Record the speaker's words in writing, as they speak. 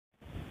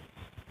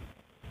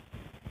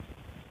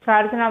So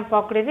அடுத்து நம்ம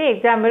பார்க்கக்கூடியது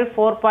எக்ஸாம்பிள்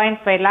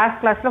 4.5. லாஸ்ட்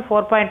கிளாஸில்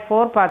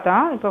 4.4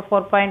 பார்த்தோம். இப்போ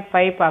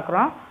 4.5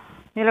 பார்க்குறோம்.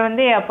 இதில்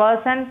வந்து a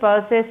person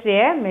purchased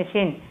a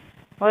machine.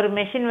 ஒரு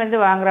மெஷின் வந்து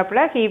வாங்குறப்பல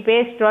he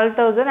pays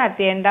 12,000 at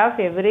the end of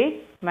every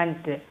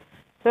month.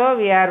 So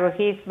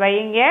he is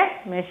buying a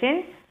machine.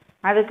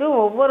 அதுக்கு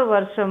ஒவ்வொரு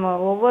வருஷமும்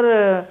ஒவ்வொரு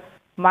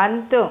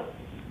மந்த்தும்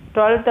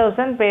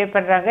 12,000 பே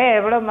பண்ணுறாங்க.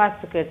 எவ்வளோ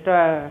மாதத்துக்கு?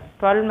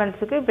 12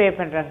 மந்த்ஸுக்கு பே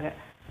பண்ணுறாங்க.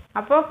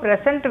 அப்போது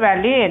ப்ரெசன்ட்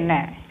வேல்யூ என்ன?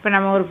 இப்போ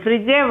நம்ம ஒரு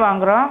ஃப்ரிட்ஜே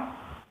வாங்குகிறோம்,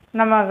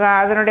 நமக்கு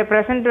அதனுடைய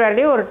ப்ரெசன்ட்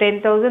வேல்யூ ஒரு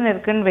 10,000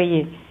 இருக்குதுன்னு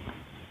வெயி.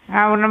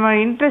 நம்ம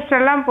இன்ட்ரெஸ்ட்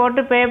எல்லாம்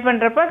போட்டு பே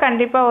பண்ணுறப்ப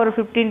கண்டிப்பாக ஒரு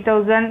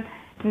 15,000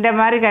 இந்த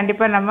மாதிரி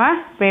கண்டிப்பாக நம்ம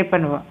பே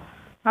பண்ணுவோம்.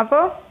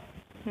 அப்போது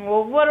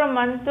ஒவ்வொரு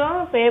மந்த்தும்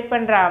பே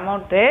பண்ணுற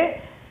அமௌண்ட்டு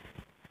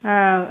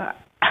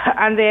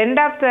அந்த எண்ட்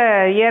ஆஃப் த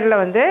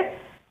இயரில் வந்து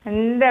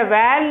இந்த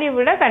வேல்யூ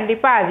விட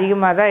கண்டிப்பாக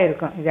அதிகமாக தான்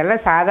இருக்கும்.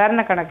 இதெல்லாம்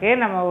சாதாரண கணக்கு.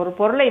 நம்ம ஒரு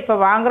பொருளை இப்போ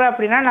வாங்குகிறோம்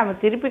அப்படின்னா நம்ம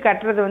திருப்பி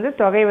கட்டுறது வந்து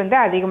தொகை வந்து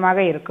அதிகமாக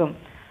இருக்கும்.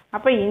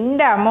 அப்போ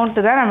இந்த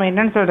அமௌண்ட்டு தான் நம்ம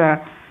என்னென்னு சொல்கிறோம்?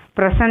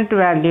 Present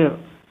value.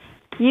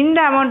 இந்த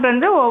அமௌண்ட்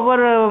வந்து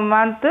ஒவ்வொரு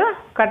மந்த்தும்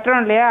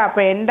கட்டுறோம் இல்லையா?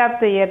 அப்போ எண்ட் ஆஃப்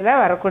த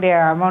இயரில் வரக்கூடிய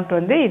அமௌண்ட்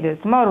வந்து இது.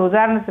 சும்மா ஒரு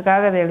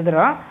உதாரணத்துக்காக அதை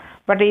எழுதுகிறோம்.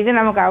 பட் இது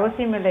நமக்கு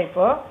அவசியம் இல்லை.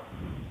 இப்போது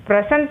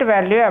ப்ரெசன்ட்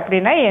வேல்யூ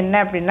அப்படின்னா என்ன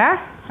அப்படின்னா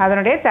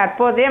அதனுடைய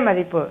தற்போதைய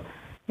மதிப்பு.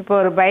 இப்போ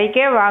ஒரு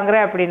பைக்கே வாங்குற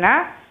அப்படின்னா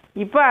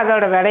இப்போ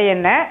அதோட விலை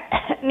என்ன,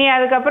 நீ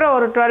அதுக்கப்புறம்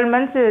ஒரு 12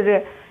 மந்த்ஸ் இது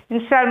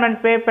இன்ஸ்டால்மெண்ட்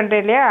பே பண்ணுற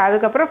இல்லையா,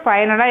 அதுக்கப்புறம்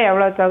ஃபைனலாக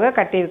எவ்வளோ தொகை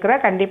கட்டியிருக்கிற,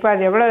 கண்டிப்பாக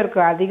அது எவ்வளோ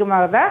இருக்கும்?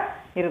 அதிகமாக தான்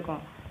இருக்கும்.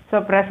 ஸோ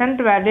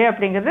ப்ரெசன்ட் வேல்யூ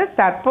அப்படிங்கிறது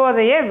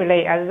தற்போதைய விலை,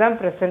 அதுதான்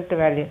ப்ரெசன்ட்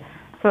வேல்யூ.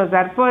 ஸோ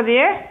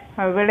தற்போதைய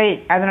விலை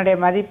அதனுடைய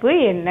மதிப்பு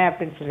என்ன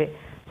அப்படின்னு சொல்லி.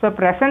 ஸோ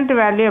ப்ரெசன்ட்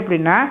வேல்யூ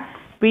அப்படின்னா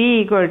P =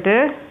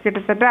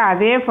 கிட்டத்தட்ட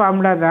அதே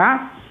ஃபார்முலா தான்.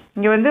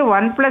 இங்கே வந்து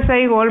 1 + i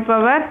whole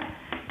power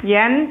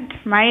n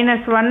 -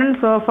 1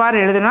 so far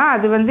எழுதணும்.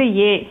 அது வந்து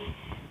a.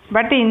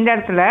 பட் இந்த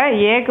இடத்துல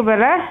ஏக்கு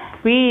பதிலாக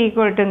P =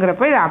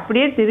 இது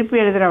அப்படியே திருப்பி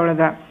எழுதுகிற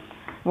அவ்வளோதான்.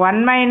 1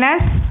 -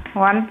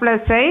 1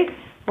 + i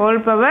ஹோல்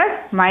பவர்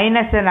 -n.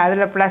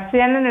 அதில்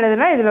 +n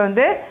எழுதுனா இதில்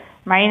வந்து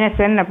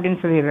 -n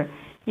அப்படின்னு சொல்லிடுறேன்.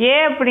 a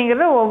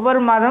அப்படிங்கிறது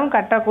ஒவ்வொரு மாதமும்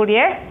கட்டக்கூடிய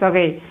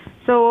தொகை.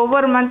 ஸோ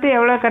ஒவ்வொரு மந்த்தும்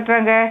எவ்வளோ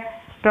கட்டுறாங்க?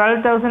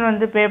 12,000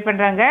 வந்து பே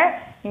பண்ணுறாங்க.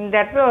 இந்த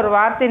இடத்துல ஒரு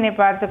வார்த்தை நீ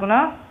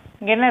பார்த்துக்கணும்.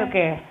 இங்கே என்ன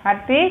இருக்குது?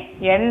 அட் தி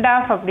எண்ட்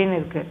ஆஃப் அப்படின்னு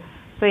இருக்குது.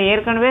 ஸோ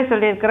ஏற்கனவே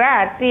சொல்லியிருக்கிறேன்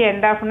அட் தி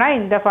எண்ட் ஆஃப்னா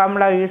இந்த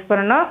ஃபார்முலாவை யூஸ்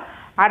பண்ணணும்.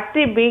 அட்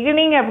தி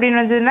பிகினிங் அப்படின்னு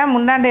வந்ததுன்னா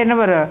முன்னாடி என்ன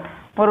வரும்?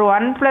 ஒரு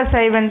 1 +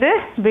 i வந்து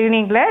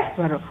பிகினிங்கில்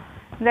வரும்.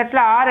 இந்த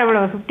இடத்துல ஆர்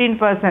எவ்வளோ?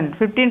 15%.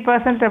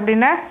 15%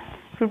 அப்படின்னா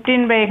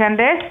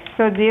 15/100.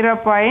 ஸோ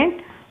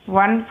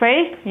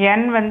 0.15.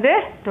 n வந்து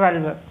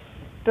 12.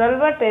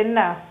 12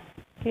 10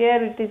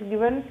 ஹியர் இட் இஸ்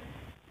கிவன்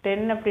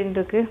 10 அப்படின்னு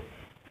இருக்கு.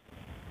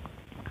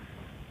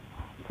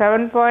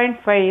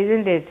 7.5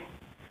 isn't it?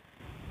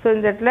 ஸோ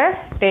இந்த இடத்துல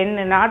 10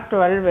 not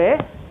 12.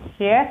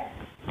 here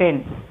 10.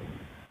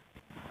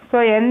 So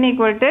n =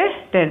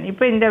 10.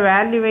 இப்போ இந்த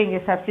வேல்யூவை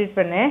இங்கே சப்ஸ்டிட்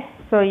பண்ணு.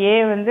 ஸோ a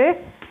வந்து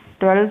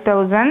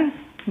 12,000,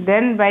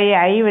 தென் பை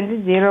i வந்து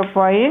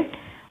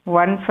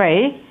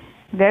 0.15,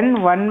 தென்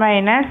 1 -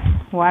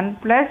 1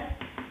 +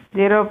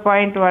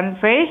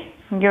 0.15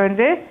 இங்கே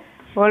வந்து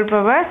ஹோல்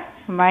பவர்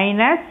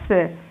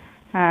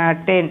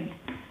 -10.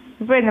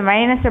 இப்போ இந்த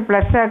மைனஸை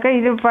ப்ளஸ் ஆக்க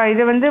இது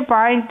வந்து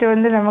பாயிண்ட்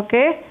வந்து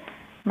நமக்கு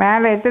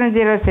மேலே எத்தனை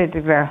ஜீரோ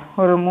சேர்த்துக்கலாம்?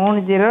 ஒரு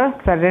 3 ஜீரோ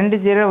 2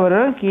 ஜீரோ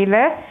வரும்.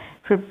 கீழே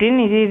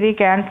 15. இது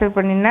கேன்சல்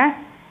பண்ணினா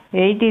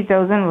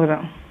 80,000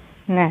 வரும்.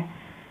 என்ன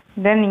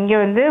தென் இங்கே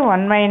வந்து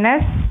 1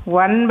 -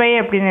 1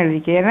 அப்படின்னு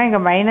எழுதிக்க. ஏன்னா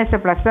இங்கே மைனஸை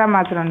ப்ளஸ்ஸாக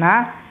மாற்றணும்னா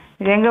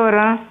இது எங்கே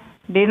வரும்?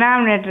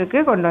 டினாமினேட்டருக்கு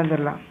கொண்டு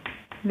வந்துடலாம்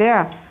இல்லையா?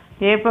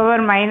 a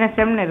பவர்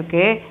 -m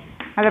இருக்குது.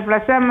 அதை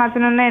ப்ளஸ்ஸாக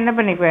மாற்றணுன்னா என்ன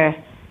பண்ணிக்குவேன்?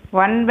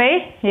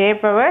 1/a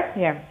power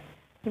m.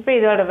 இப்போ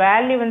இதோட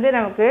வேல்யூ வந்து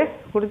நமக்கு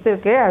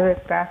கொடுத்துருக்கு. அது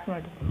கிராஸ்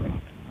மல்டிப்ளை.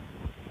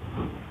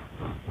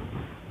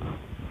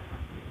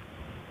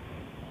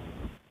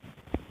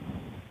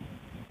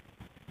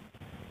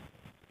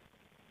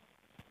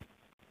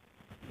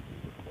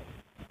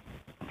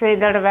 ஸோ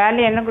இதோட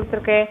வேல்யூ என்ன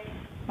கொடுத்துருக்கு?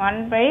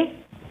 1/.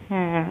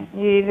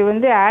 இது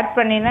வந்து ஆட்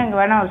பண்ணினா இங்கே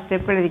வேணால் ஒரு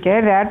ஸ்டெப் எழுதிக்க.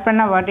 இது ஆட்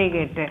பண்ணால் வாட்டி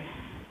கேட்டு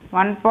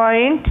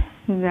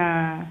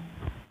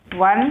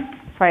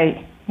 1.15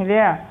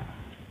 இல்லையா?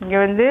 இங்கே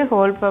வந்து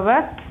ஹோல்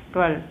பவர்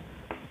 12.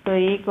 ஸோ =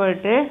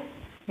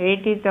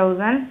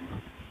 80,000.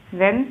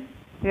 தென்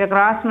இதை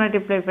கிராஸ்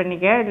மல்டிப்ளை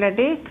பண்ணிக்க.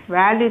 இல்லாட்டி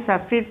வேல்யூ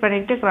சப்ஸ்டிட்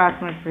பண்ணிவிட்டு cross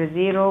multiply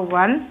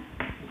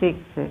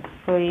 016.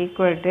 So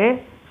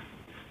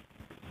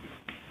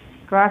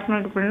cross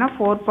மல்டிப்ளைனா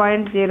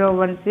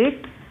 4.016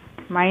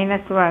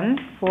 -1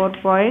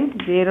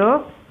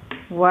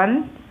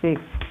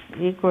 4.016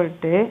 =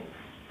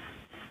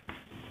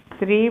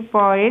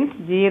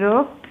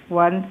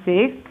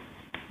 3.016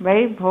 by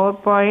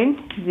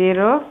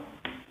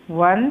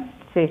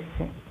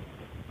 4.016.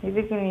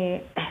 இதுக்கு நீ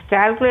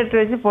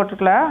கால்குலேட்டர் வச்சு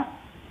போட்டுக்கலாம்.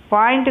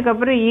 பாயிண்ட்டுக்கு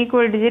அப்புறம்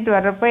ஈக்குவல் டிஜிட்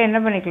வர்றப்போ என்ன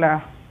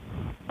பண்ணிக்கலாம்?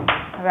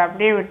 அதை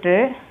அப்படியே விட்டு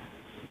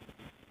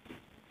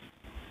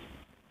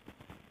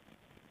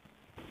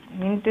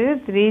into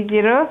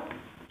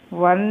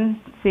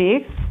 3016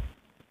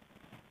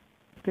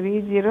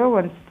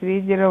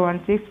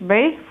 3016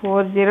 by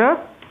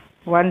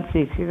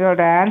 4016. இதோட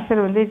ஆன்சர்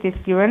வந்து it is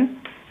given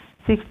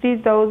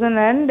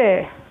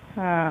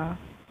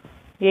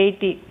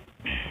 60,080.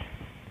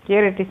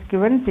 Here it is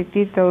given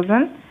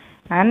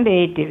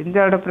 60,080.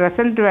 இதோட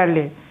present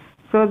value.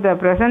 So the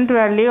present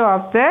value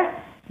of the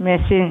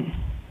machine,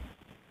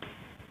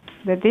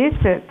 that is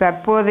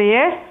தற்போதைய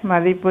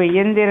மதிப்பு,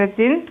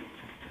 இயந்திரத்தின்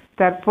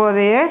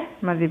தற்போதைய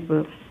மதிப்பு.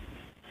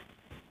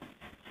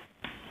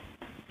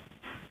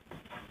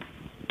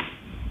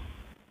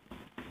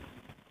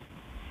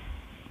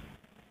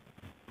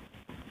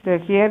 So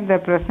here the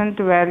present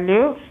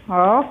value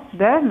of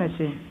the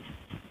machine.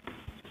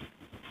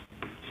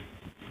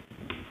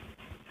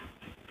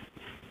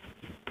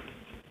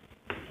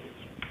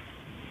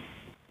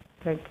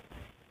 Right.